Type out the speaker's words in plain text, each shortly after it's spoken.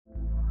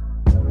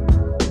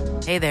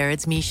Hey there,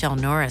 it's Michelle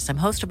Norris. I'm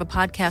host of a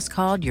podcast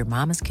called Your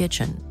Mama's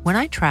Kitchen. When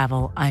I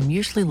travel, I'm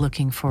usually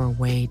looking for a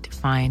way to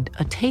find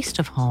a taste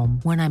of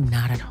home when I'm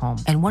not at home.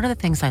 And one of the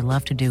things I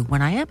love to do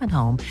when I am at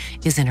home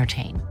is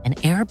entertain. And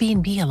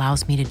Airbnb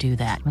allows me to do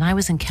that. When I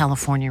was in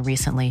California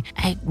recently,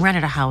 I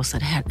rented a house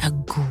that had a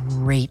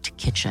great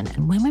kitchen.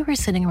 And when we were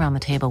sitting around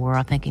the table, we were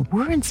all thinking,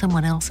 we're in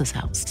someone else's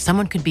house.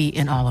 Someone could be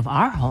in all of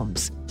our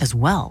homes as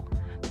well.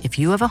 If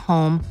you have a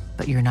home,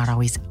 but you're not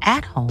always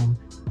at home,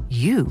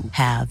 you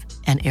have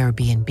an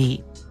Airbnb.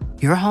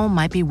 Your home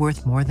might be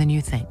worth more than you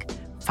think.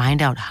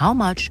 Find out how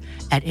much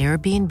at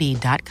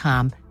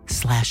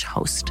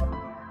airbnb.com/host.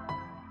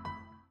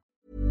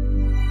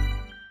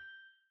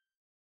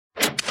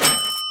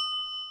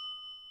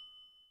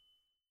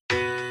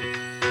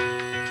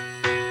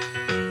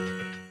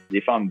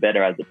 If I'm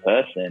better as a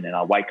person and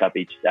I wake up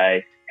each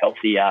day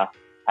healthier,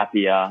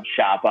 happier,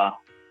 sharper,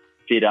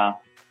 fitter,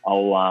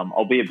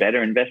 I'll be a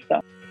better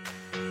investor.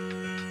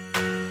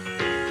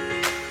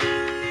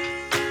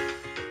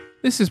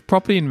 This is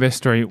Property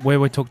Investory, where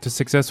we talk to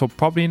successful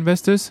property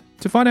investors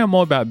to find out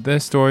more about their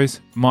stories,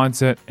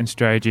 mindset, and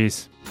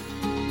strategies.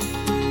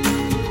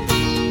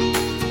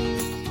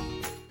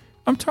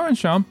 I'm Torrin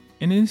Shum,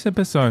 and in this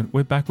episode,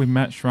 we're back with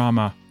Matt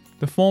Srama,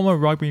 the former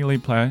rugby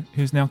league player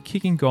who's now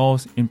kicking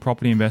goals in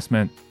property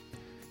investment.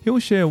 He will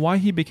share why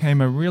he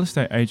became a real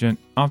estate agent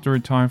after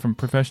retiring from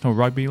professional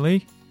rugby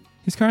league,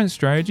 his current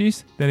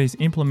strategies that he's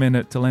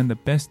implemented to land the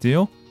best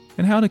deal,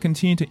 and how to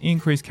continue to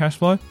increase cash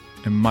flow,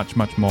 and much,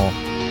 much more.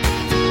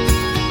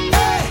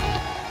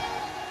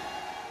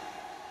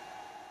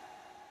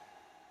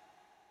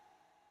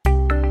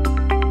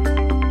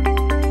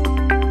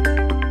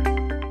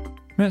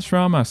 Matt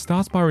Srama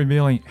starts by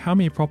revealing how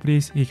many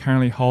properties he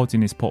currently holds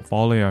in his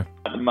portfolio.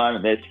 At the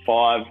moment, there's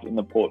 5 in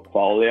the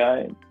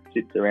portfolio. It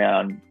sits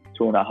around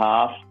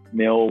 2.5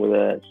 mil with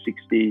a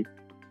 60%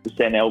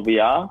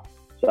 LVR.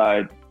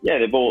 So yeah,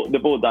 they've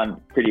all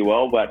done pretty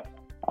well. But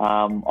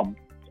I'm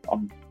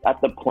at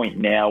the point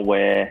now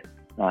where,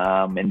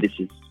 and this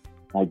is,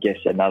 I guess,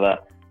 another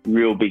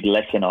real big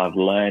lesson I've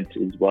learned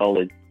as well,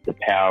 is the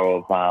power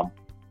of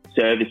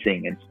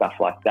servicing and stuff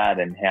like that,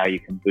 and how you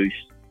can boost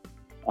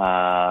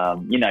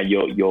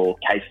your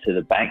case to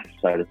the bank,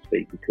 so to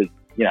speak, because,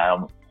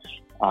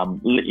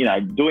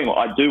 doing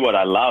what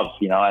I love,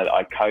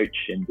 I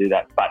coach and do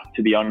that. But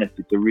to be honest,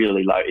 it's a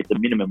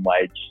minimum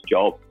wage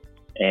job.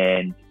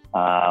 And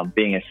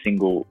being a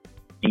single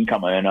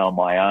income earner on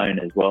my own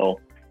as well,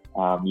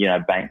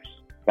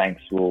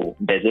 banks will,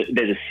 there's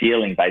a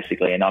ceiling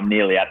basically. And I'm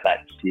nearly at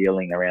that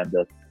ceiling around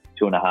the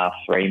 2.5,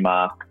 3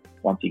 mark.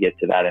 Once you get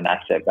to that in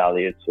asset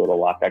value, it's sort of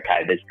like,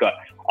 okay,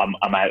 I'm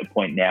at a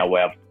point now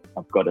where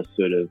I've got to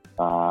sort of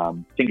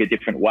think of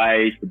different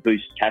ways to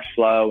boost cash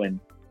flow and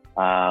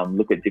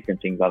look at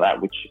different things like that,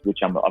 which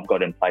I've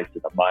got in place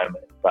at the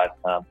moment. But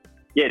to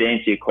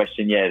answer your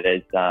question,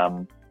 there's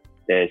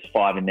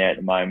 5 in there at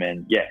the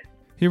moment. Yeah.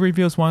 He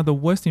reveals one of the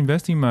worst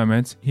investing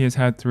moments he has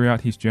had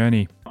throughout his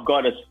journey. I've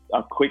got a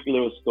quick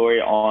little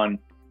story on,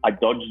 I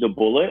dodged a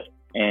bullet,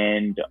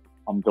 and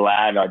I'm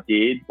glad I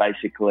did.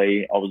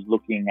 Basically, I was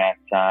looking at,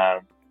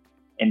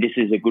 and this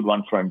is a good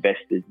one for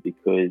investors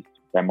because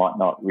they might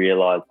not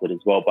realise it as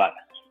well. But,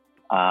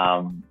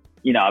 I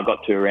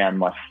got to around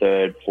my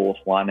 3rd, 4th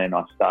one, and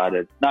I was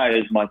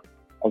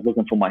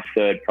looking for my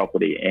 3rd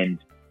property, and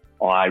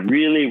I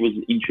really was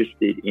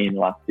interested in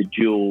like the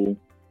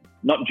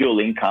not dual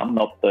income,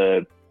 not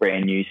the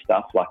brand new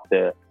stuff, like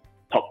the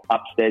top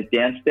upstairs,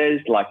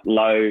 downstairs, like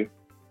low,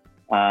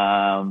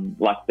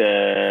 like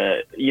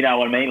the, you know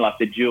what I mean? Like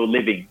the dual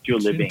living.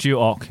 Dual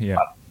occ, yeah.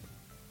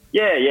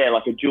 Yeah,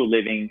 like a dual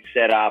living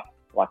setup,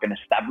 like an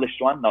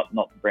established one, not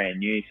brand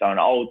new. So an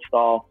old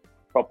style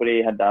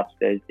property, had the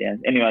upstairs,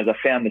 down. Anyways, I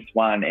found this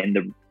one,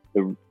 and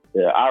the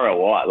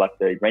ROI, like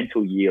the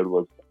rental yield,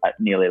 was at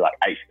nearly like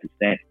 8%,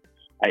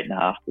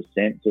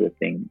 8.5% sort of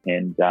thing.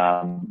 And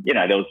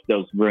there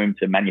was room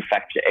to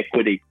manufacture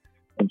equity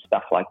and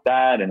stuff like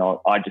that. And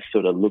I just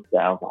sort of looked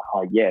at it, I was like,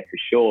 oh yeah, for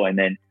sure. And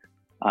then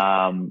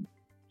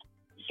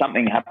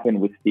something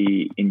happened with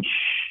the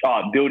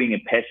building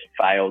and pest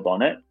failed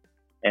on it.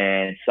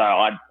 And so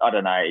I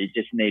don't know, it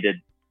just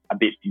needed a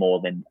bit more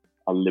than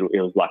a little,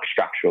 it was like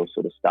structural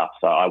sort of stuff.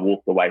 So I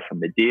walked away from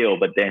the deal,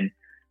 but then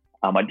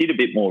I did a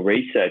bit more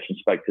research and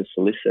spoke to a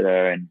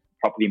solicitor and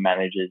property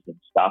managers and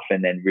stuff,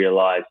 and then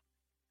realized,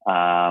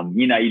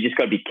 you just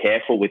got to be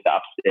careful with the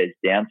upstairs,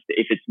 downstairs,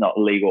 if it's not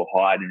legal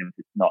hire and if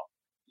it's not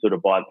sort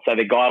of so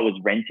the guy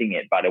was renting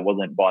it, but it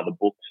wasn't by the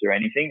books or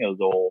anything. It was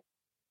all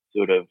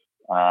sort of,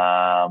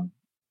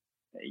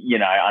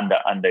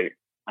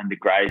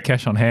 undergrade.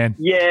 Cash on hand.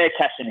 Yeah,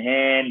 cash in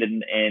hand.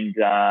 And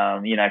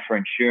for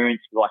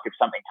insurance, like if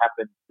something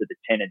happens to the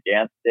tenant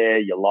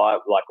downstairs, you're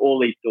like all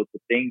these sorts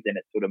of things. And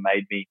it sort of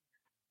made me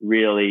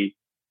really,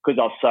 because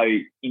I was so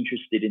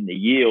interested in the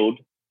yield,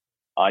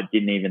 I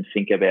didn't even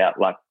think about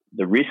like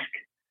the risk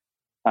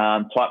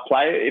type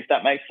player, if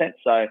that makes sense.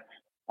 So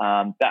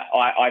that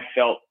I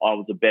felt I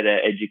was a better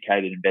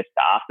educated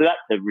investor after that,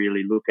 to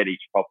really look at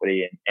each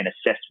property and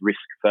assess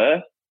risk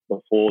first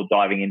before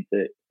diving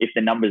into, if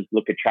the numbers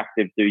look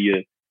attractive, do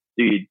your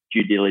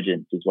due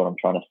diligence is what I'm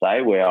trying to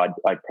say, where I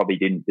probably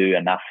didn't do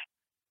enough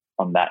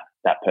on that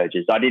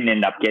purchase. I didn't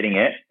end up getting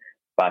it,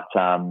 but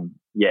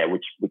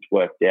which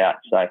worked out.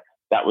 So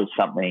that was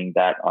something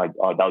that that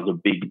was a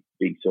big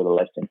sort of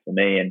lesson for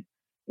me. And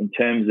in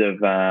terms of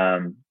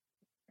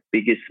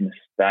biggest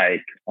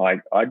mistake, I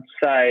would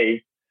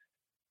say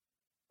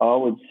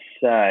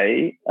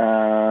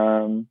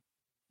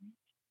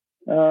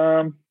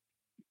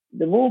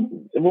they've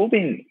all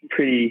been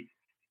pretty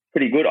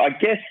good. I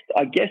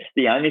guess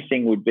the only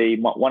thing would be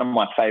one of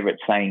my favourite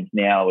sayings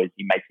now is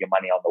you make your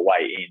money on the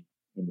way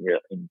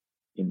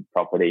in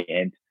property.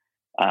 And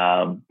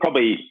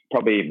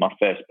probably my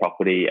first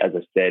property, as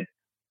I said,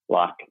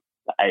 like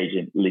the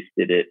agent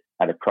listed it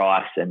at a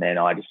price, and then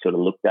I just sort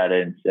of looked at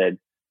it and said,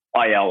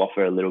 oh yeah, I'll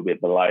offer a little bit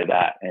below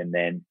that, and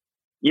then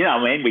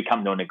we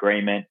come to an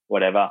agreement,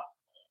 whatever.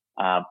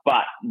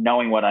 But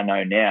knowing what I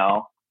know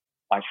now,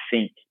 I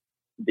think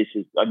this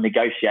is a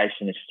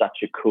negotiation is such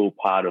a cool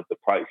part of the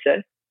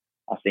process.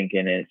 I think,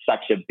 and it's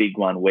such a big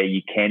one where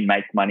you can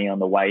make money on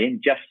the way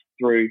in just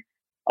through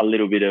a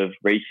little bit of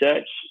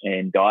research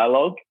and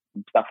dialogue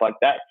and stuff like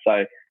that.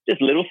 So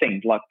just little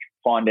things like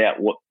find out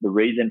what the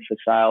reason for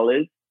sale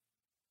is.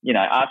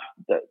 Ask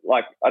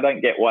I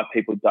don't get why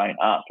people don't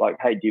ask, like,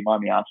 hey, do you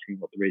mind me asking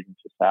what the reason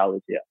for sale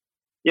is here?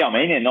 You know what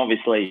I mean? And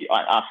obviously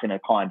I ask in a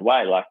kind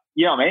way, like,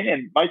 you know what I mean?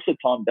 And most of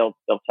the time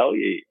they'll tell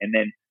you. And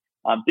then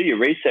do your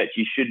research.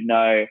 You should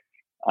know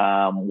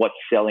what's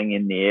selling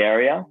in the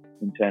area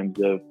in terms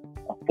of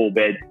a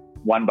 4-bed,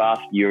 1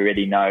 bath. You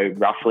already know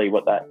roughly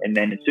what that. And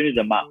then as soon as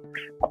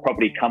a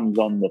property comes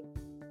on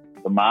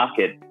the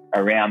market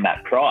around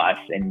that price,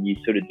 and you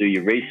sort of do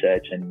your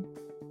research, and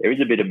there is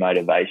a bit of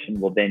motivation,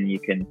 well, then you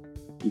can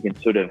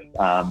sort of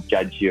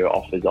judge your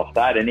offers off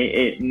that, and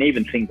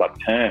even things like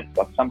terms.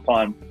 Like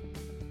sometimes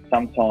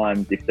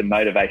if the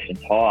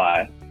motivation's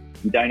high,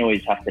 you don't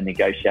always have to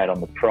negotiate on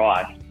the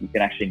price. You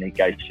can actually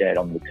negotiate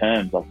on the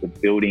terms, like the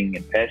building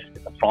and pest,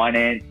 and the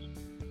finance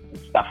and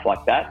stuff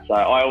like that. So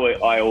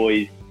I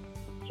always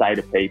say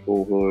to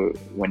people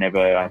whenever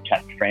I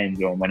chat to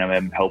friends or whenever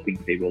I'm helping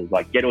people,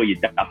 like, get all your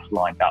ducks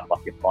lined up,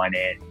 like your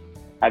finance,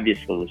 have your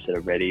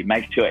solicitor ready,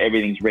 make sure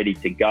everything's ready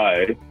to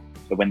go.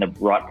 So when the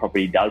right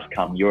property does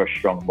come, you're a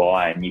strong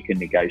buyer and you can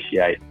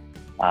negotiate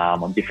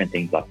on different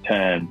things like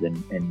terms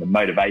and the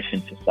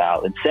motivation to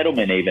sale and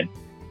settlement. Even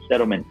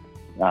settlement,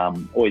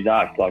 always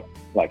ask like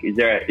is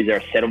there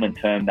a settlement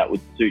term that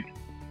would suit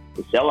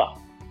the seller?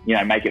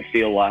 Make it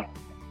feel like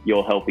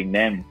you're helping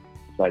them,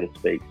 so to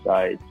speak. So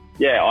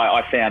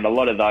I found a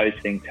lot of those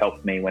things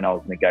helped me when I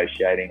was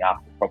negotiating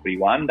after property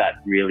one. That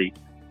really,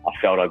 I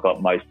felt I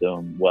got most of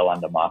them well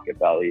under market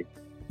value.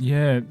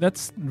 Yeah,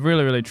 that's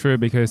really, really true,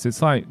 because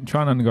it's like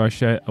trying to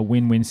negotiate a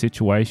win-win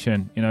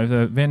situation.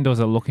 The vendors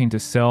are looking to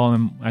sell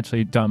and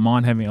actually don't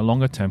mind having a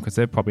longer term because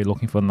they're probably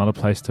looking for another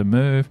place to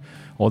move,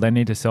 or they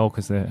need to sell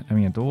because they're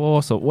having a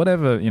divorce, or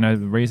whatever, the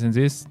reasons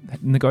is.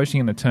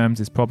 Negotiating the terms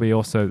is probably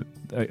also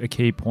a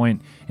key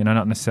point,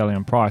 not necessarily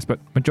on price, but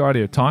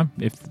majority of the time,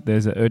 if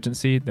there's an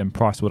urgency, then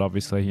price would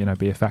obviously,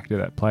 be a factor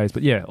that plays.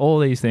 But yeah, all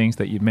these things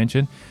that you've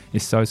mentioned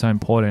is so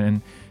important,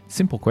 and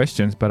simple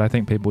questions, but I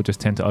think people just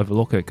tend to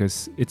overlook it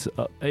because it's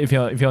if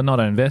you're not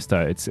an investor,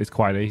 it's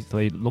quite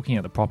easily looking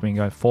at the property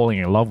and falling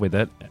in love with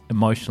it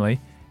emotionally,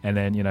 and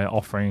then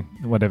offering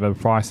whatever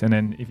price. And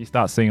then if you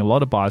start seeing a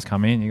lot of buyers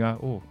come in, you go,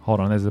 oh, hold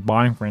on, there's a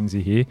buying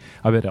frenzy here,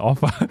 I better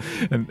offer.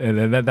 and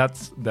then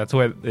that's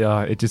where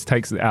it just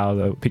takes it out of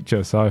the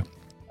picture. So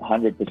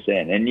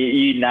 100%, and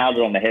you nailed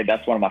it on the head.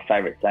 That's one of my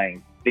favorite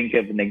sayings. Think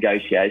of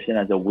negotiation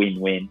as a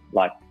win-win,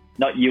 like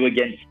not you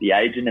against the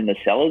agent and the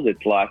sellers.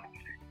 It's like,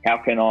 how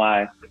can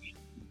I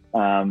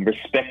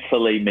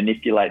respectfully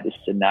manipulate the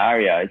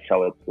scenario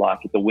so it's like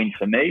it's a win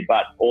for me,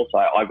 but also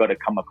I got to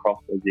come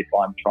across as if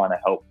I'm trying to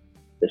help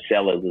the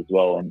sellers as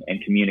well,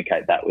 and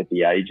communicate that with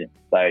the agent.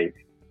 So,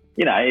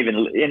 even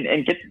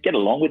and get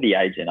along with the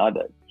agent.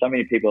 So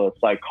many people are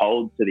so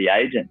cold to the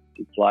agent.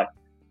 It's like,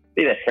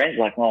 be their friends,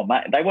 like, oh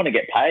mate, they want to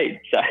get paid.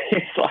 So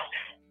it's like,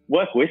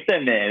 work with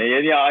them, man.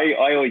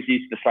 I always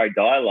used to throw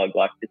dialogue,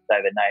 like just say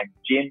the name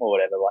Jim or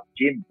whatever, like,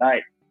 Jim,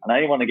 mate, I know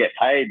you want to get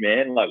paid,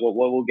 man. Like,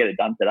 we'll get it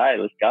done today.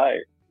 Let's go.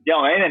 You know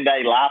what I mean? And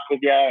they laugh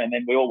with you, and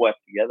then we all work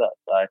together.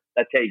 So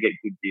that's how you get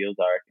good deals,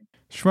 I reckon.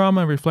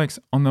 Srama reflects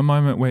on the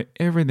moment where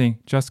everything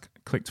just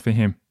clicked for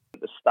him.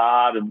 At the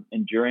start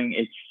and during,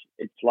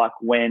 it's like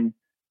when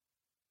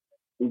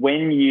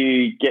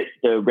you get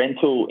the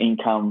rental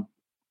income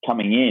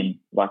coming in,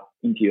 like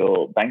into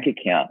your bank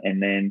account,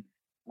 and then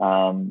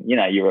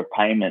your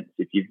repayments,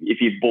 if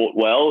you've bought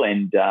well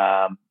and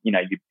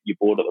you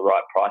bought at the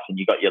right price and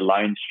you got your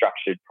loan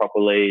structured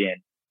properly,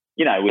 and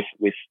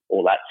with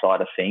all that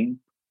side of things,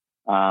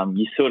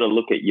 you sort of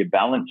look at your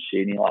balance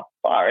sheet and you're like,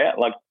 far out,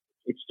 like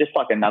it's just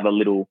like another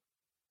little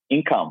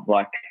income,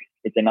 like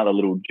it's another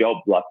little job,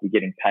 like you're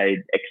getting paid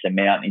X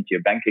amount into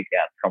your bank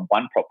account from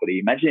one property.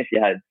 Imagine if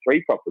you had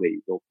 3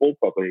 properties or 4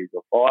 properties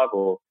or 5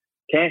 or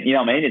 10, you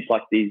know what I mean? It's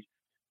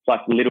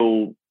like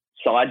little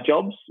side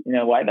jobs in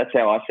a way. That's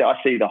how I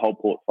see the whole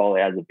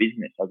portfolio as a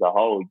business as a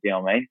whole. You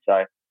know what I mean?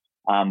 So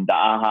the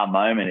aha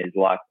moment is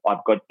like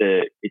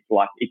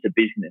it's a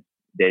business.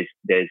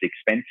 There's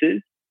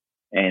expenses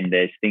and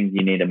there's things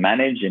you need to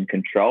manage and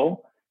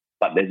control,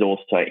 but there's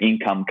also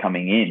income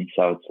coming in.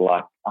 So it's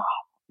like,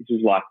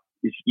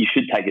 you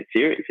should take it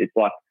serious. It's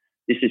like,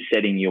 this is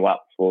setting you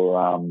up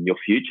for your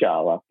future.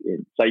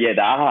 The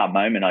aha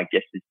moment, I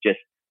guess, is just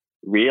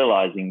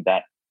realizing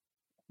that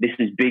this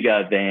is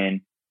bigger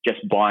than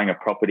just buying a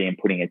property and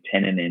putting a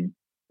tenant in.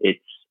 It's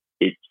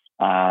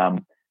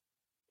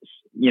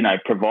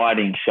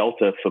providing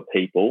shelter for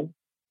people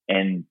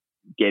and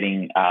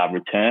getting a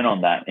return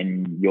on that.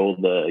 And you're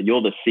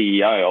the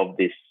CEO of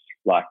this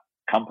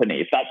company.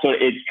 If that's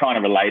it's kind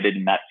of related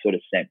in that sort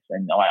of sense.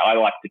 And I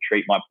like to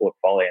treat my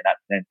portfolio in that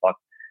sense. Like,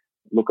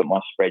 look at my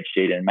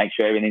spreadsheet and make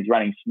sure everything's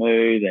running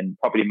smooth and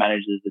property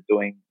managers are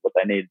doing what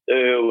they need to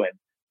do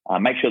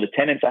and make sure the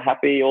tenants are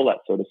happy, all that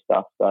sort of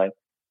stuff. So,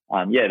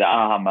 the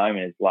aha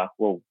moment is like,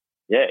 well,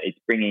 yeah, it's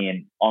bringing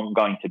in, I'm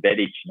going to bed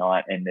each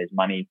night and there's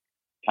money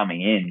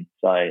coming in.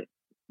 So,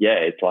 yeah,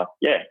 it's like,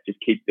 yeah, just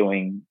keep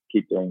doing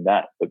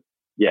that. But,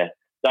 yeah,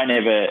 don't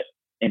ever,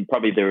 and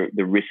probably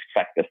the risk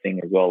factor thing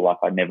as well, like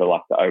I never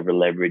like to over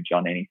leverage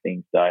on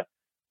anything. So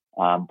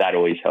that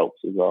always helps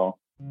as well.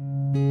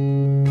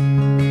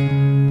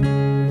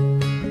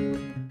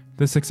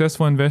 The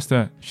successful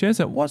investor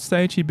shares at what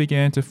stage he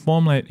began to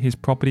formulate his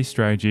property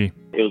strategy.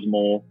 It was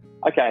more,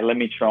 okay, let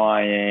me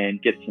try and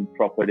get some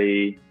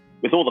property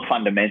with all the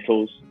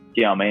fundamentals. Do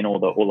you know what I mean? All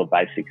the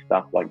basic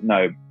stuff, like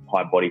no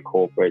high body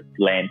corporates,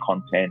 land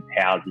content,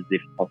 houses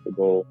if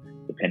possible,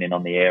 depending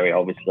on the area,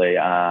 obviously.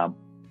 All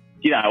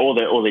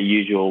the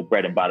usual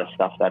bread and butter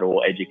stuff that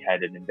all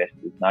educated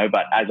investors know.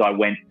 But as I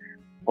went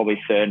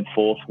probably third and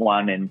fourth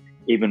one, and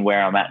even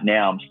where I'm at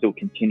now, I'm still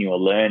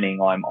continual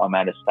learning. I'm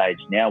at a stage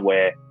now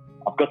where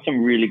I've got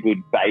some really good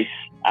base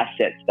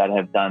assets that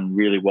have done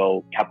really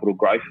well capital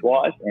growth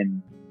wise,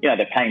 and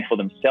they're paying for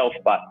themselves.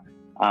 But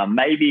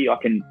maybe I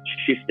can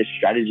shift the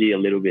strategy a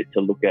little bit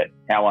to look at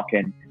how I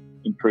can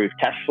improve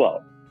cash flow,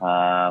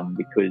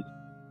 because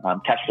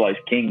cash flow is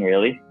king,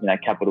 really.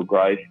 Capital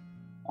growth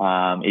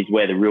is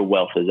where the real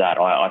wealth is at.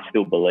 I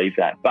still believe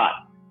that, but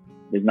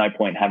there's no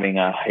point having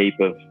a heap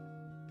of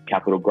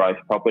capital growth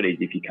properties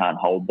if you can't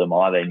hold them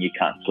either, and you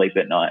can't sleep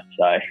at night.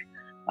 So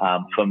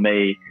for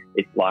me,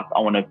 it's like I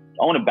want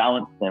to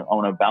balance them. I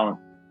want to balance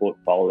the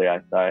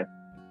portfolio. So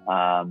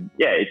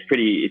it's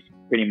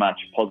pretty much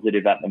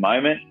positive at the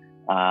moment.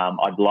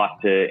 I'd like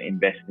to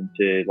invest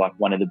into like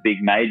one of the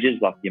big majors,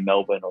 like your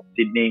Melbourne or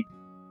Sydney,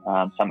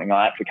 something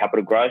like that for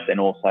capital growth,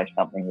 and also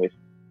something with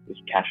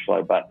cash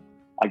flow. But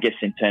I guess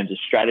in terms of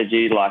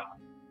strategy,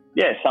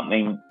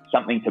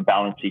 something to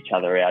balance each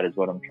other out is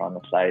what I'm trying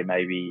to say.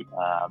 Maybe,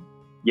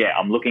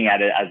 I'm looking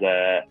at it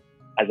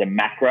as a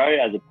macro,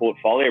 as a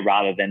portfolio,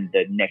 rather than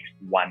the next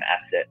one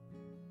asset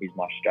is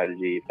my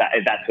strategy.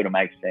 If that sort of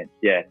makes sense.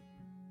 Yeah.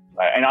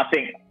 And I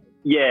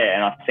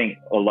think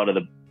a lot of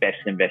the best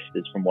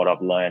investors, from what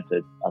I've learned,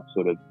 are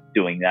sort of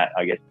doing that,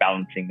 I guess,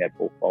 balancing their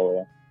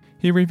portfolio.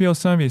 He reveals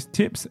some of his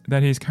tips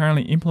that he's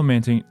currently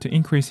implementing to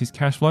increase his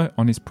cash flow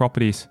on his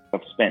properties.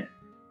 I've spent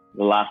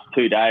the last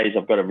 2 days,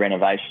 I've got a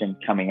renovation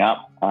coming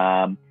up.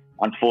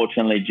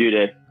 Unfortunately, due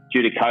to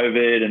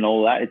COVID and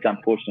all that, it's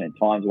unfortunate at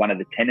times. One of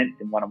the tenants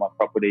in one of my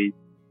properties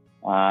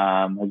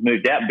has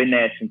moved out, been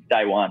there since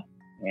day one.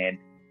 And,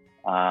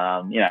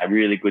 a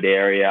really good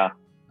area,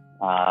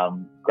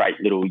 great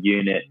little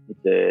unit.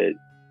 It's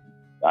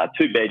a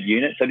 2-bed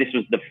unit. So this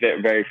was the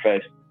very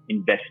first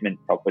investment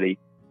property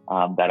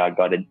that I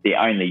got. It's the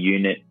only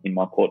unit in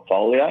my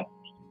portfolio.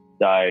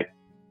 So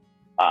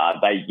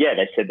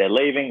they said they're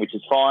leaving, which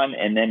is fine.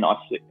 And then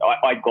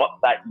I got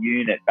that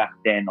unit back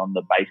then on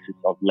the basis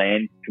of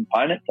land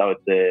component. So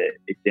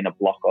it's in a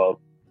block of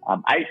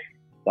 8.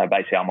 So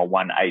basically I'm a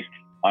 1/8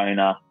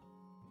 owner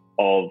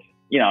of,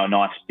 a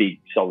nice big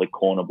solid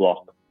corner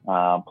block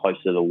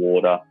close to the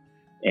water,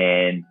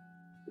 and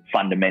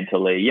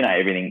fundamentally,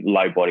 everything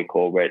low body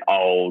corporate,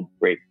 old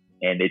brick,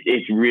 and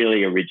it's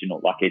really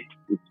original. Like it's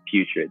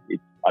future.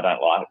 I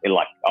don't like it.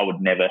 Like I would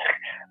never.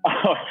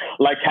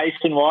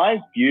 Location wise,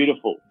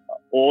 beautiful,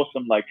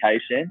 awesome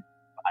location.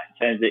 In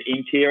terms of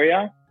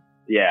interior,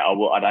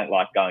 I don't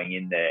like going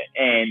in there,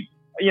 and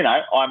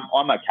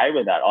I'm okay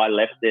with that. I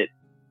left it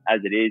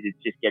as it is. It's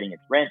just getting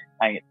its rent,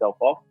 paying itself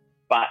off.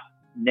 But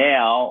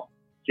now,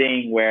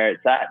 seeing where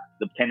it's at,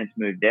 the tenants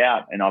moved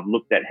out, and I've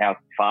looked at how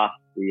fast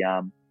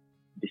the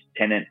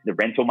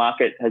rental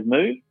market has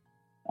moved.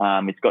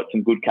 It's got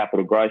some good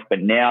capital growth, but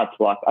now it's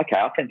like, okay,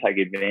 I can take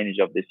advantage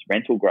of this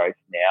rental growth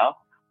now.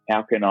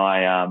 How can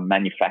I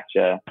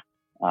manufacture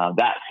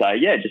that? So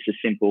just a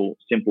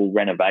simple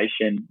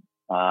renovation.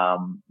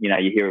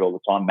 You hear it all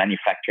the time,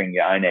 manufacturing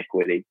your own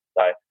equity.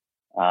 So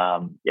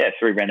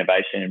through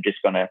renovation, I'm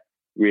just going to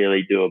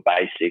really do a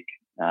basic,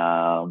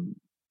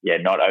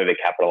 not over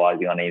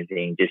capitalizing on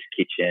anything, just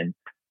kitchen,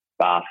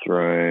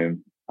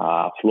 bathroom,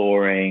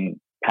 flooring,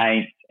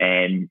 paint,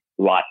 and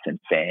lights and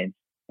fans,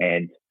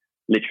 and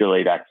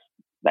literally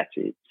that's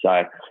it.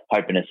 So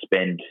hoping to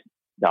spend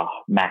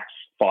max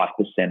 5%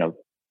 of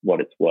what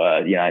it's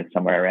worth,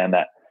 somewhere around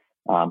that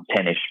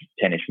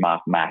 10-ish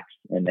mark max.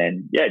 And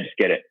then, just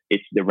get it.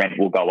 The rent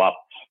will go up.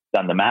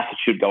 Done the math, it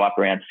should go up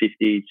around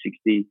 $50,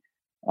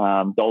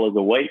 $60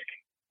 a week.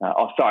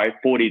 $40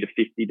 to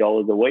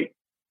 $50 a week,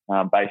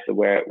 based on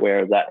where it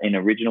was at in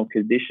original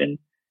condition.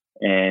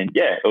 And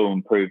it will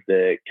improve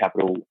the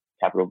capital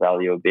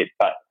value a bit.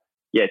 But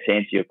to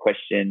answer your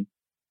question,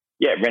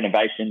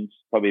 renovation's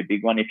probably a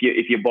big one. If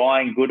you're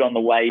buying good on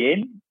the way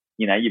in,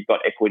 you've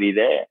got equity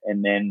there.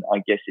 And then I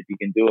guess if you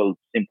can do a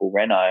simple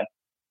reno,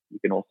 you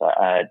can also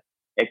add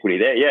equity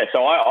there. Yeah.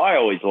 So I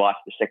always like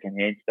the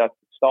secondhand stock.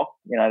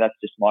 That's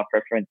just my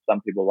preference.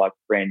 Some people like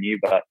brand new,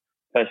 but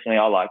personally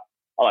I like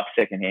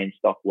secondhand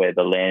stock where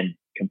the land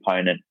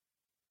component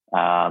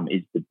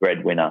is the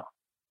breadwinner,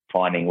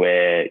 finding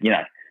where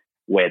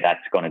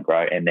that's going to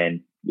grow. And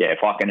then,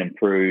 if I can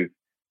improve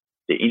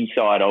the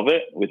inside of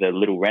it with a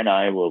little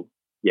reno, well,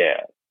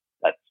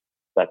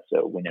 that's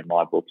a win in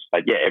my books.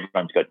 But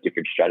everyone's got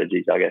different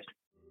strategies, I guess.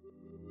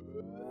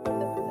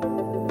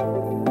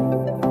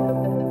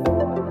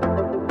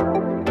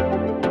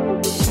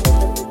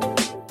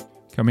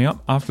 Coming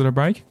up after the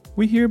break,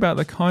 we hear about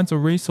the kinds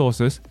of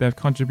resources that have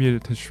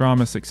contributed to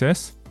Srama's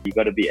success. You've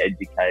got to be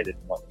educated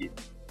in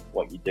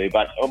what you do.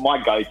 But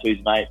my go-tos,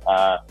 mate,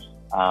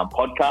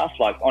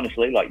 podcasts,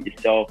 honestly, like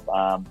yourself.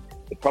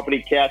 The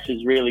Property Couch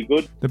is really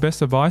good. The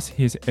best advice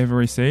he's ever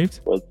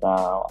received was,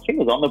 I think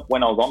it was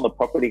when I was on the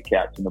Property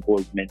Couch, and the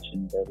boys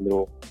mentioned a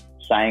little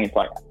saying, it's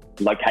like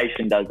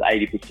location does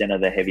 80%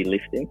 of the heavy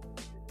lifting.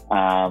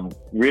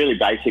 Really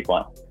basic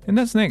one. And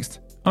that's next.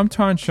 I'm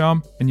Tyron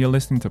Shum, and you're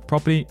listening to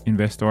Property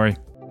Investory.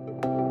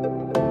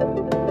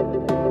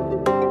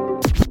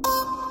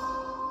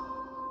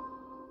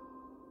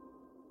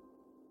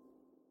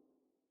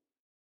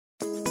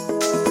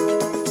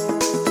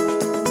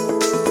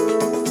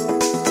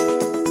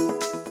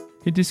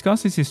 He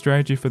discusses his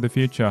strategy for the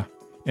future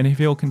and if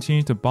he'll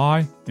continue to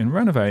buy and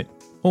renovate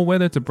or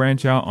whether to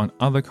branch out on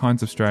other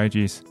kinds of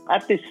strategies.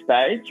 At this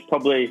stage,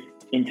 probably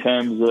in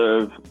terms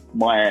of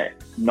my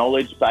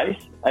knowledge base,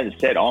 as I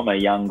said, I'm a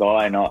young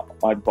guy and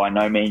I by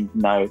no means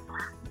know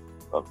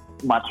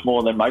much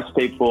more than most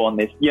people on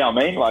this. You know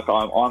what I mean? Like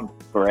I'm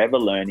forever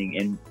learning,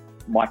 and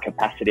my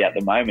capacity at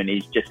the moment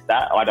is just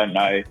that. I don't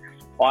know.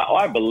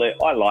 I believe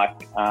I like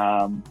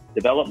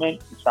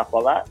development and stuff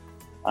like that.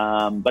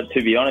 But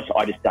to be honest,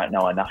 I just don't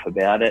know enough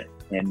about it.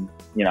 And,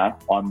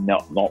 I'm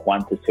not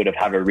one to sort of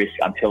have a risk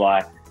until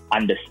I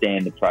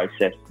understand the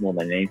process more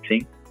than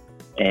anything.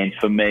 And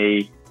for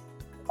me,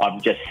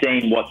 I've just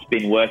seen what's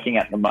been working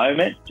at the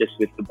moment, just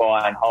with the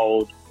buy and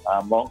hold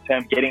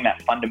long-term, getting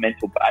that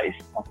fundamental base,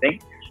 I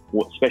think,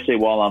 especially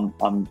while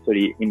I'm sort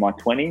of in my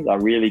 20s. I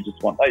really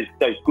just want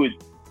those good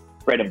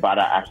bread and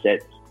butter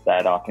assets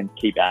that I can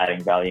keep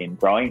adding value and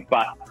growing.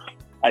 But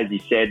as you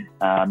said,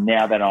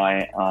 now that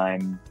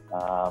I'm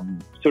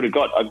sort of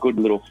got a good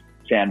little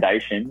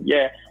foundation,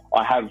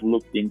 I have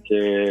looked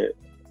into,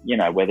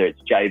 whether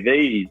it's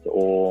JVs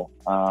or,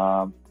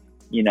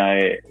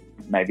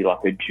 maybe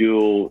like a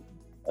dual,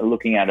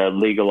 looking at a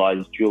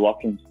legalized dual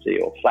occupancy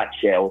or flat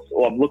share. Or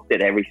I've looked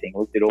at everything,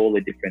 looked at all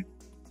the different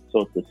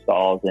sorts of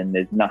styles, and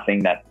there's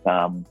nothing that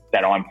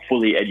I'm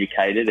fully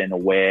educated and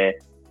aware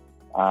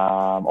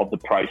of the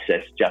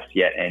process just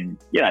yet. And,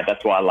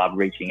 that's why I love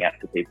reaching out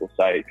to people.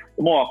 So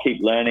the more I'll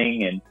keep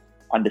learning and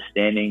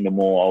understanding, the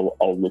more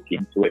I'll look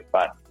into it.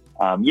 But,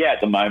 at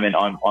the moment,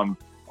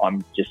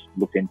 I'm just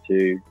looking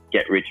to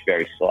get rich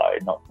very slow,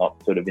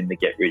 not sort of in the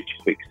get rich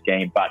quick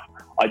scheme. But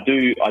I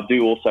do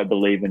also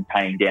believe in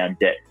paying down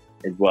debt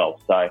as well.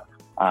 So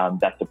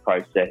that's a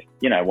process.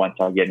 Once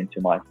I get into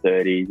my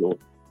 30s or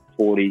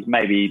 40s,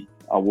 maybe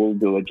I will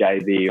do a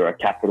JV or a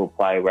capital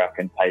play where I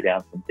can pay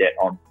down some debt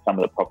on some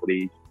of the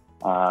properties,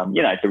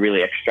 to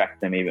really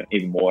extract them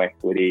even more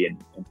equity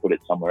and put it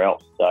somewhere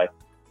else. So,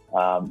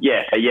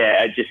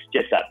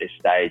 just at this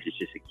stage, it's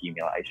just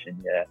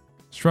accumulation. Yeah.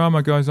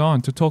 Srama goes on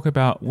to talk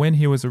about when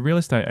he was a real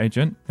estate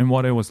agent and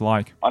what it was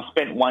like. I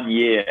spent 1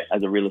 year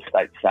as a real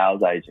estate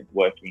sales agent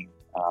working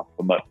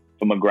for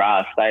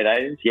McGrath Estate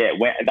Agents. Yeah,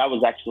 that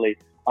was actually,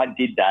 I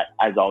did that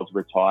as I was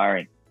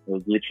retiring. It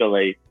was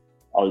literally,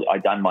 I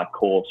done my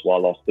course while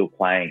I was still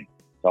playing.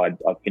 So I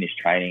finished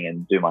training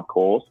and do my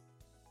course.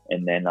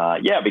 And then, I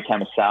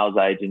became a sales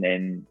agent,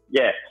 and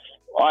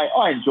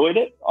I enjoyed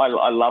it.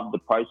 I loved the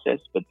process,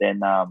 but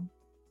then,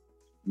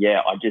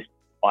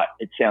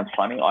 it sounds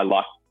funny. I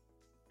like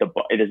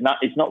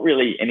it's not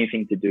really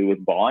anything to do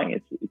with buying.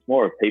 It's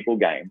more a people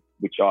game,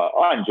 which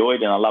I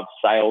enjoyed, and I love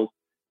sales.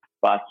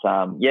 But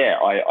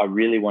I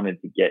really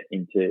wanted to get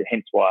into,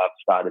 hence why I've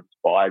started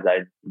buyer's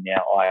agency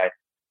now. I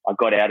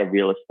got out of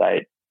real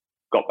estate,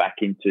 got back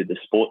into the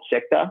sports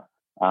sector,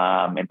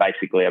 and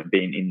basically I've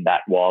been in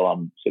that while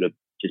I'm sort of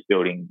just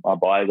building my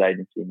buyer's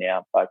agency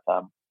now. But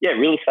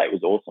real estate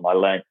was awesome. I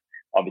learned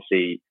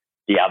obviously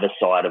the other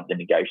side of the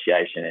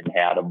negotiation and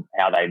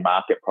how they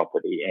market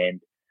property,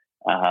 and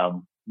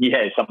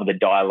some of the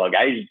dialogue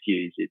agents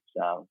use.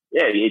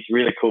 It's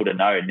really cool to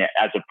know. Now,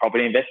 as a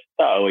property investor,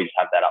 I always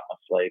have that up my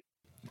sleeve.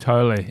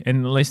 Totally.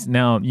 And at least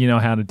now you know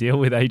how to deal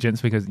with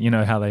agents because you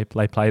know how they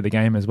play the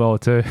game as well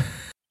too.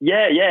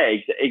 Yeah,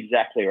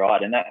 exactly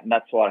right. And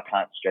that's what I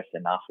can't stress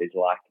enough is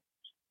like,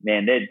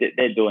 man,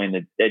 they're doing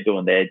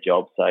their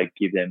job. So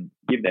give them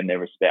their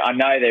respect. I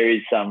know there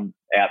is some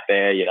out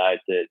there, you know,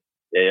 that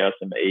there are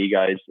some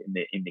egos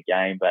in the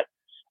game, but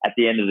at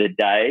the end of the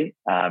day,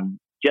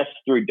 just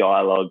through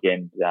dialogue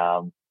and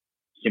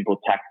simple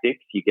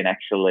tactics, you can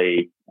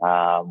actually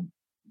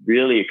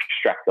really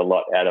extract a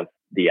lot out of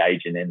the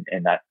agent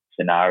in that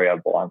scenario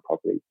of buying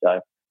property. So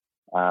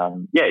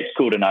it's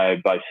cool to know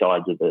both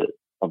sides of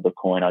the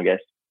coin, I guess.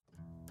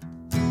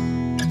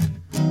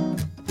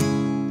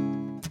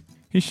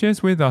 He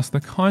shares with us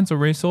the kinds of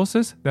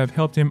resources that have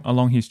helped him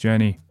along his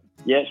journey.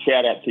 Yeah,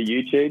 shout out to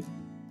YouTube.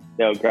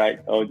 They were great,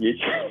 old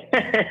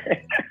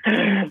YouTube.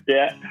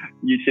 Yeah,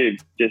 YouTube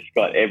just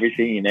got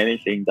everything and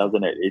anything,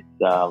 doesn't it? It's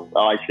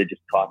I used to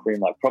just type in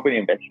like property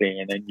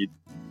investing, and then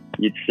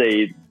you'd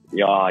see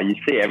you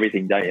see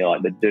everything, don't you?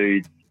 Like the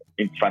dudes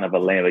in front of a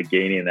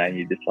Lamborghini, and then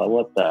you're just like,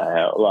 what the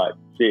hell? Like,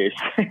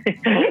 seriously.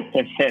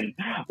 And then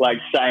like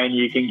saying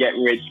you can get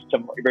rich to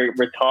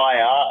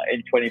retire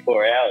in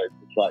 24 hours.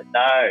 It's like,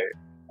 no,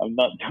 I'm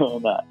not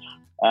doing that.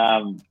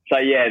 So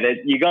yeah,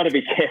 you got to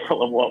be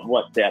careful of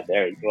what's out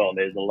there as well.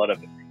 There's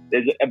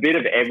a bit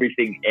of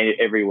everything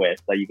everywhere.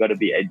 So you got to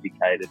be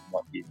educated in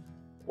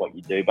what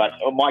you do. But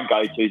my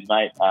go-tos,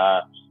 mate,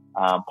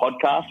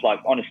 podcasts, like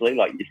honestly,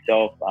 like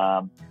yourself,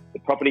 the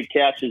Property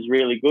Couch is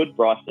really good.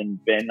 Bryce and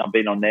Ben, I've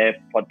been on their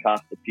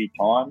podcast a few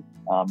times.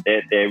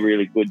 They're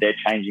really good. They're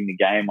changing the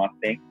game, I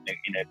think,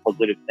 in a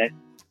positive sense.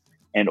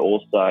 And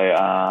also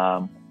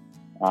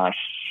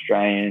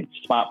Australian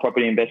Smart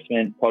Property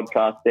Investment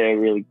podcast, they're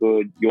really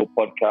good. Your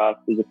podcast,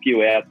 there's a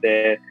few out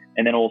there.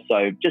 And then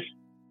also just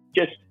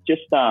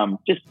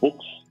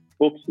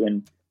books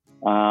and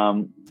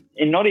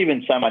not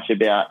even so much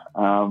about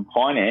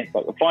finance.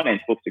 Like the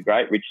finance books are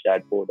great, Rich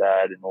Dad, Poor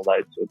Dad, and all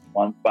those sorts of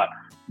ones. But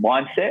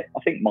mindset, I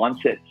think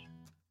mindset's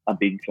a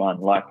big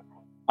one. Like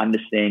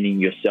understanding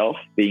yourself,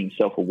 being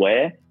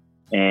self-aware,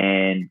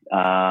 and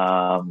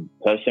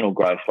personal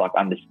growth, like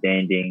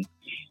understanding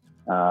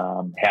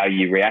how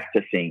you react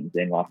to things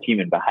and like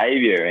human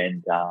behavior.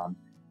 And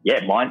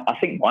I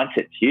think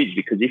mindset's huge,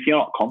 because if you're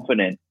not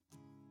confident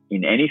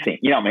in anything,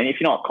 you know what I mean? If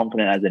you're not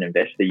confident as an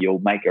investor, you'll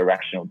make a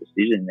rational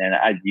decision. And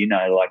as you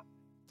know, like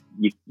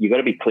you got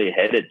to be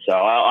clear-headed. So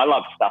I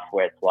love stuff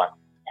where it's like,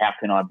 how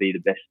can I be the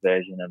best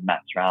version of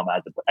Matt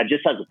Srama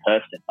just as a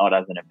person, not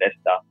as an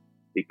investor?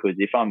 Because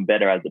if I'm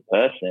better as a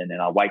person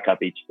and I wake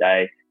up each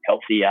day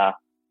healthier,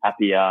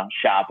 happier,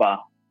 sharper,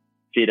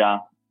 fitter,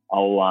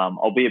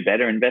 I'll be a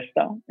better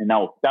investor, and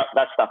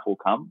that stuff will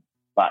come.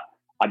 But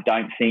I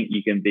don't think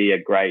you can be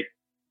a great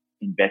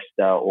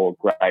investor or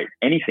great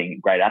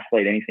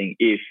athlete, anything,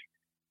 if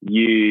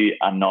you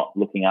are not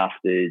looking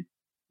after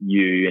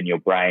you and your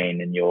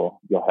brain and your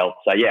health.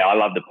 So yeah, I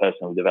love the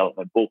personal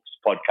development books,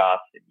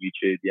 podcasts, and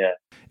YouTube. Yeah.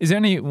 Is there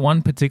any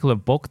one particular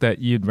book that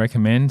you'd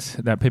recommend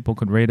that people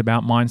could read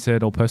about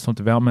mindset or personal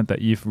development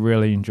that you've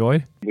really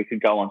enjoyed? We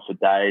could go on for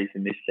days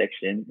in this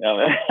section,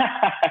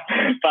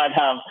 but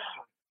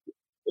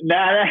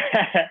no.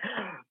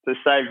 To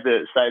save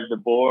the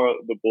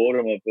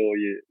boredom of all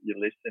your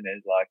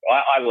listeners, like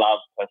I love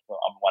personal.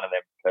 I'm one of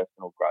them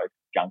personal growth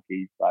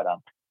junkies, but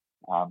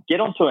get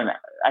onto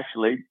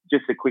actually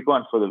just a quick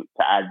one to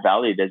add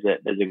value. There's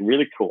a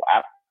really cool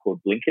app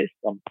called Blinkist.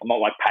 I'm not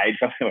like paid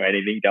for it or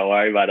anything, don't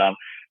worry, but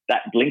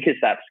that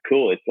Blinkist app's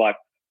cool. It's like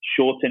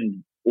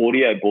shortened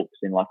audio books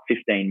in like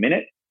 15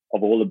 minutes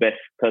of all the best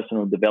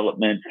personal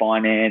development,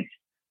 finance,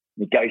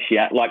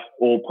 negotiate, like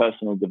all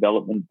personal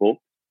development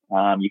books.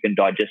 You can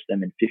digest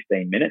them in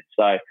 15 minutes.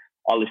 So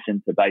I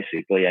listen to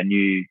basically a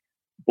new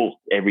book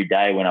every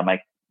day when I make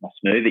my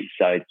smoothie.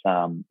 So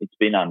it's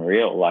been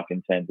unreal, like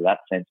in terms of that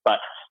sense. But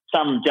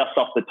some just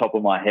off the top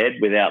of my head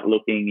without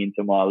looking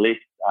into my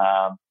list.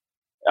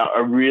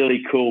 A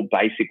really cool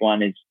basic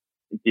one is,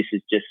 this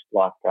is just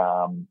like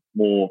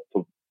more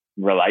for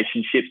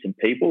relationships and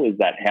people, is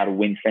that How to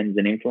Win Friends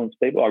and Influence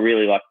People. I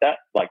really like that.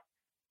 Like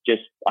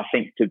just, I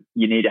think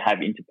you need to have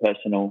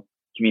interpersonal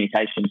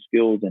communication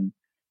skills and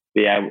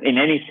be able, in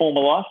any form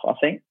of life, I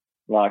think.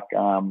 Like,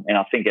 and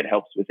I think it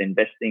helps with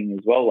investing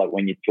as well, like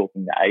when you're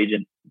talking to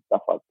agents and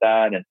stuff like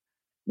that, and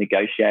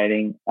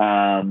negotiating.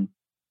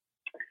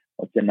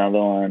 What's another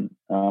one?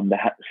 The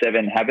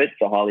 7 Habits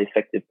of Highly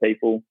Effective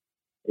People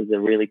is a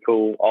really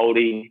cool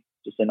oldie,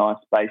 just a nice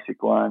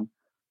basic one.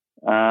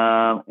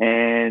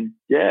 And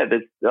yeah,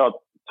 there's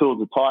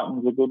Tools of Titan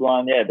is a good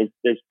one. Yeah,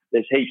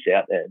 there's heaps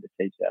out there.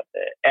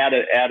 Out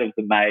of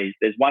the Maze.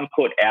 There's one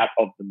called Out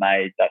of the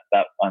Maze.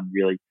 That one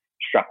really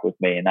struck with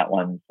me, and that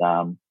one's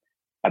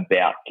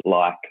about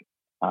like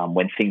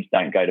when things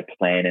don't go to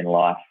plan in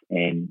life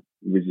and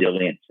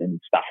resilience and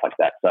stuff like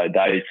that. So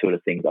those sort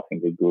of things I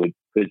think are good,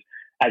 because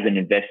as an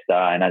investor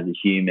and as a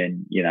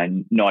human, you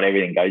know, not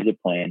everything goes to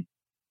plan.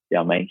 You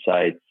know what I mean? So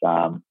it's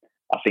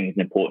I think it's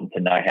important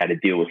to know how to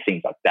deal with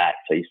things like that,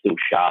 so you're still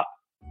sharp.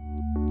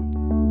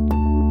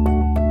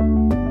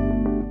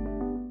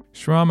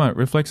 Srama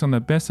reflects on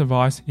the best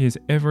advice he has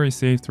ever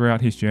received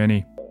throughout his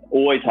journey.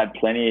 Always had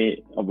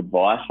plenty of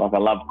advice. Like I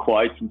love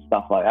quotes and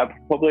stuff like that.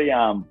 Probably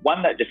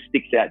one that just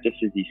sticks out, just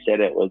as you said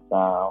it, was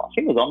I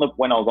think it was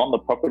when I was on the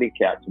property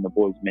couch and the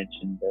boys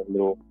mentioned a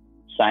little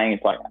saying.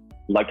 It's like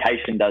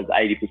location does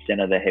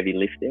 80% of the heavy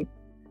lifting.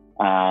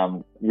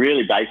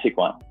 Really basic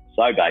one,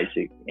 so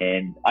basic.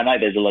 And I know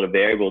there's a lot of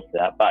variables to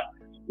that, but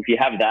if you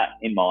have that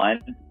in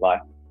mind,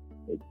 like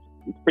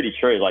it's pretty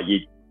true. Like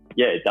it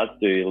does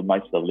do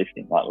most of the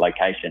lifting. Like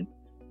location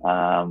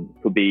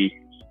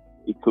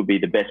it could be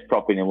the best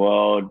property in the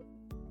world,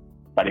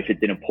 but if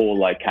it's in a poor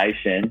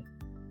location,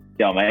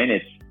 you know what I mean?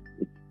 It's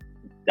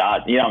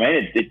you know what I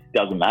mean? It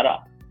doesn't matter.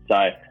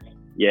 So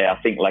yeah,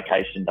 I think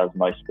location does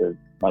most of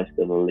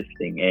the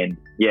lifting. And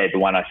yeah, the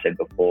one I said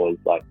before is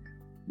like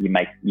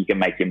you can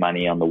make your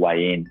money on the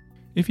way in.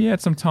 If he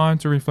had some time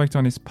to reflect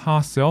on his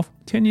past self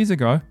 10 years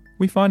ago,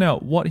 we find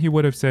out what he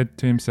would have said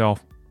to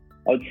himself.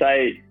 I would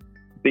say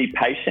be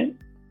patient.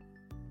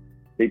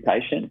 Be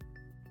patient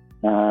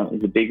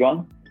is a big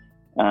one.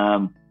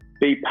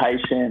 Be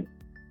patient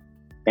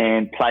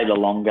and play the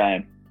long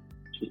game.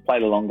 Just play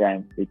the long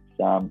game. It's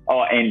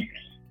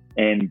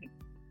and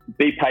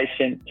be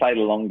patient, play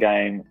the long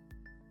game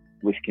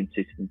with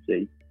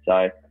consistency.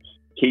 So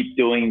keep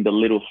doing the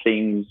little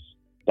things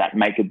that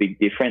make a big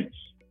difference,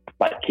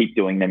 but keep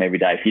doing them every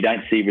day. If you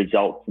don't see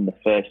results in the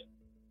first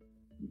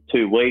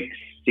 2 weeks,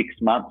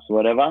 6 months,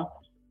 whatever,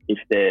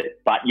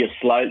 but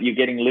you're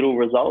getting little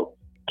results,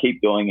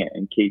 keep doing it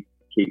and keep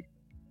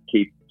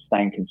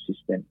staying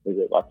consistent with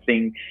it. I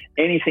think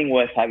anything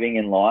worth having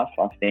in life,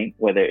 I think,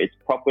 whether it's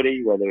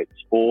property, whether it's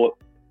sport,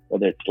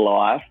 whether it's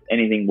life,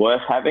 anything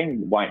worth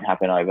having won't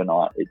happen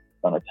overnight. It's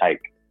going to take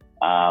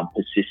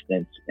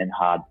persistence and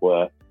hard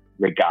work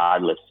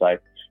regardless. So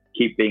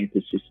keep being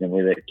persistent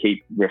with it.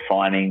 Keep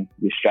refining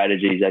your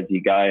strategies as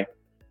you go.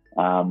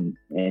 And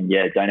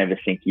yeah, don't ever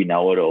think you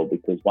know it all,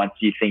 because once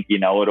you think you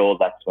know it all,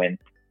 that's when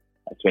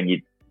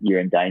you're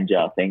in danger,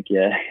 I think,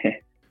 yeah.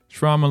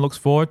 Srama looks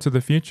forward to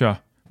the future,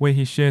 where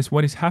he shares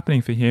what is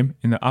happening for him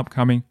in the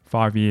upcoming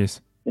 5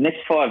 years. The next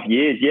 5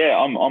 years, yeah,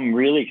 I'm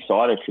really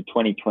excited for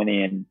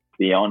 2020 and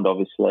beyond,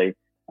 obviously.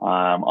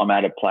 I'm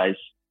at a place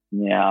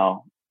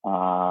now,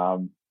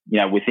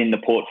 within the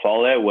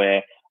portfolio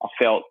where I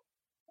felt,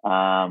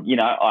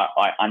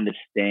 I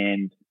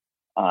understand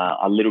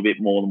a little bit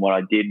more than what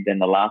I did than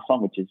the last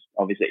one, which is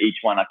obviously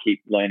each one I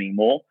keep learning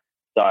more.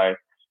 So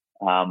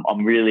I've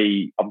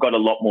got a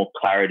lot more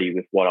clarity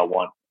with what I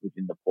want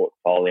within the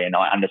portfolio, and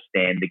I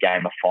understand the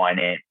game of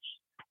finance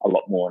a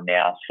lot more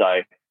now.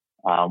 So,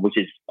 which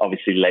has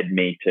obviously led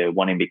me to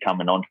wanting to become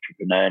an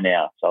entrepreneur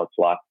now. So it's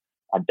like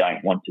I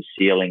don't want to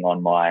ceiling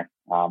on my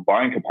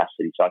borrowing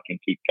capacity, so I can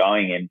keep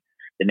going. And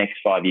the next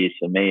 5 years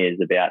for me is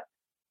about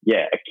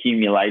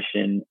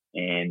accumulation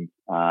and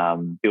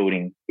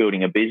building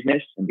a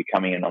business and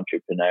becoming an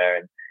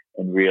entrepreneur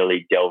and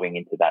really delving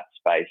into that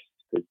space,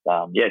 because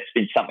it's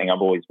been something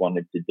I've always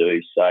wanted to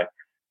do. So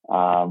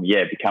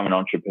become an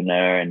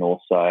entrepreneur, and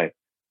also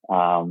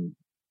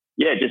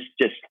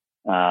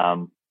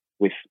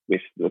with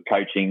the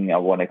coaching, I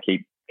want to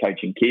keep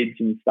coaching kids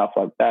and stuff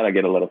like that. I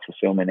get a lot of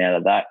fulfillment out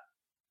of that,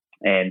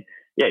 and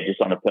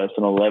just on a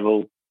personal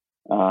level,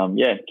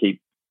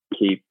 keep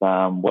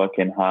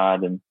working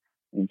hard and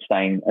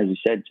staying, as you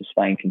said, just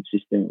staying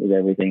consistent with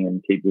everything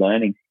and keep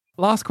learning.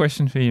 Last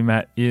question for you,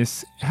 Matt,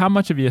 is how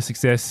much of your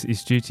success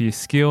is due to your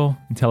skill,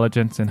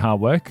 intelligence and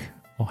hard work,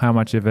 or how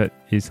much of it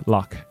is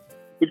luck?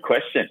 Good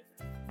question.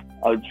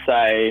 I would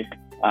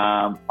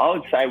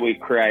say we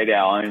create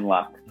our own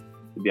luck,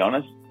 to be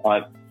honest.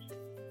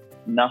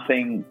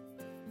 Nothing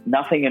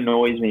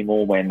annoys me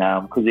more when,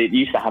 because it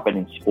used to happen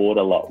in sport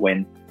a lot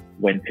when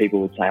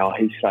people would say, oh,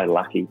 he's so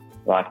lucky.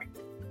 Like,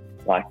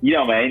 you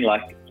know what I mean?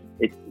 Like,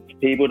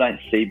 people don't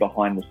see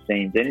behind the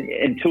scenes,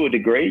 and to a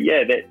degree,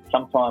 that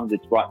sometimes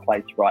it's right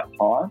place, right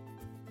time.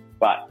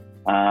 But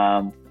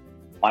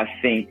I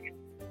think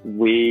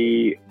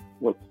we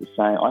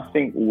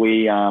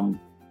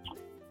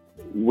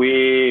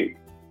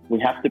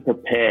have to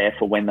prepare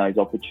for when those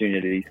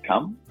opportunities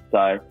come.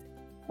 So,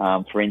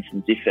 for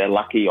instance, if a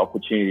lucky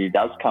opportunity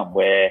does come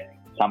where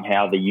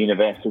somehow the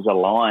universe is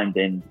aligned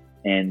and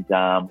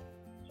so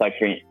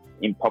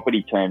in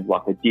property terms,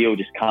 like a deal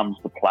just comes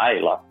to play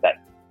like that,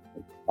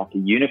 like a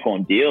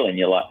unicorn deal, and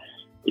you're like,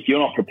 if you're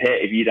not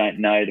prepared, if you don't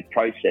know the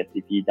process,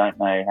 if you don't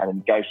know how to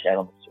negotiate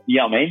on the, you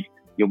know what I mean,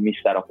 you'll miss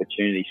that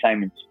opportunity.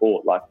 Same in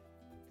sport. Like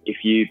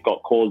if you've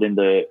got called in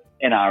the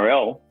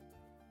NRL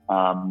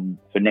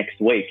for next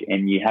week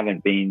and you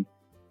haven't been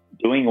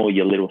doing all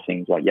your little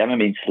things, like you haven't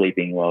been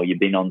sleeping well, you've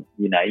been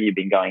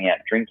going out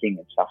drinking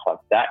and stuff like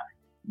that,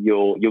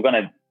 you're going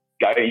to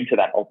go into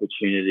that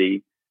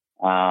opportunity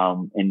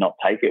and not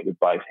take it with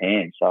both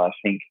hands. So I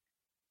think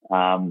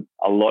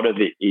a lot of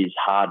it is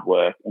hard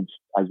work, and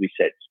as we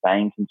said,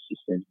 staying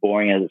consistent,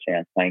 boring as it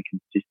sounds, staying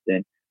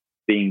consistent,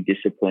 being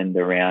disciplined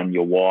around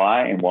your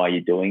why and why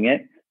you're doing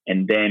it.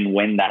 And then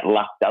when that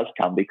luck does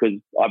come, because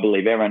I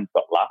believe everyone's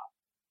got luck,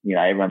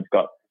 everyone's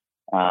got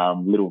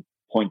little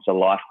points of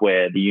life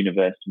where the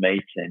universe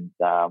meets. And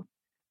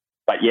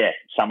but yeah,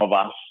 some of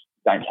us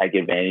don't take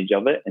advantage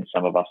of it, and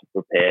some of us are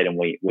prepared and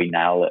we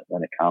nail it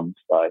when it comes.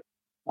 So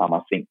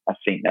I think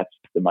that's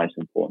the most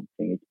important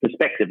thing. It's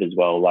perspective as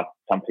well. Like,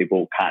 some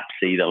people can't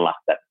see the luck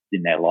that's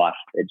in their life;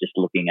 they're just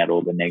looking at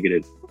all the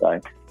negatives.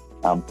 So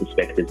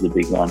perspective's a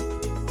big one.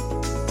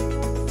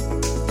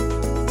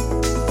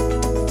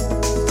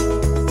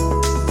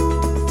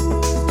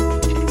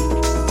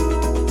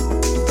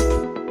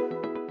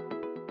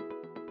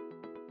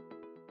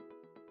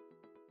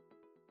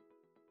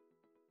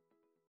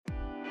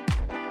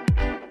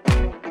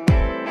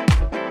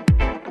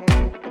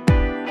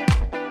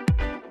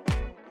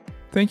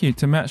 Thank you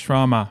to Matt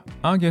Srama,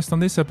 our guest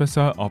on this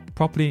episode of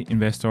Property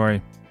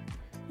Investory.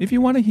 If you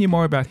want to hear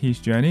more about his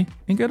journey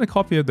and get a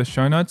copy of the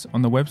show notes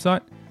on the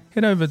website,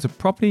 head over to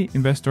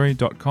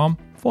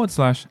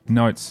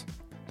propertyinvestory.com/notes.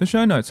 The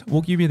show notes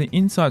will give you the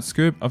inside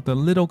scoop of the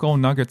little gold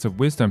nuggets of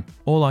wisdom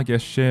all our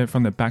guests share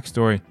from their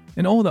backstory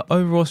and all the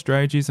overall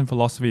strategies and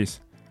philosophies.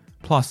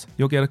 Plus,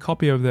 you'll get a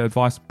copy of their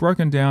advice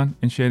broken down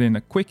and shared in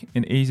a quick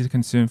and easy to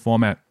consume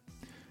format.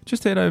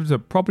 Just head over to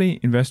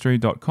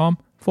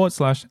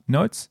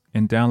propertyinvestory.com/notes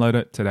and download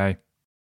it today.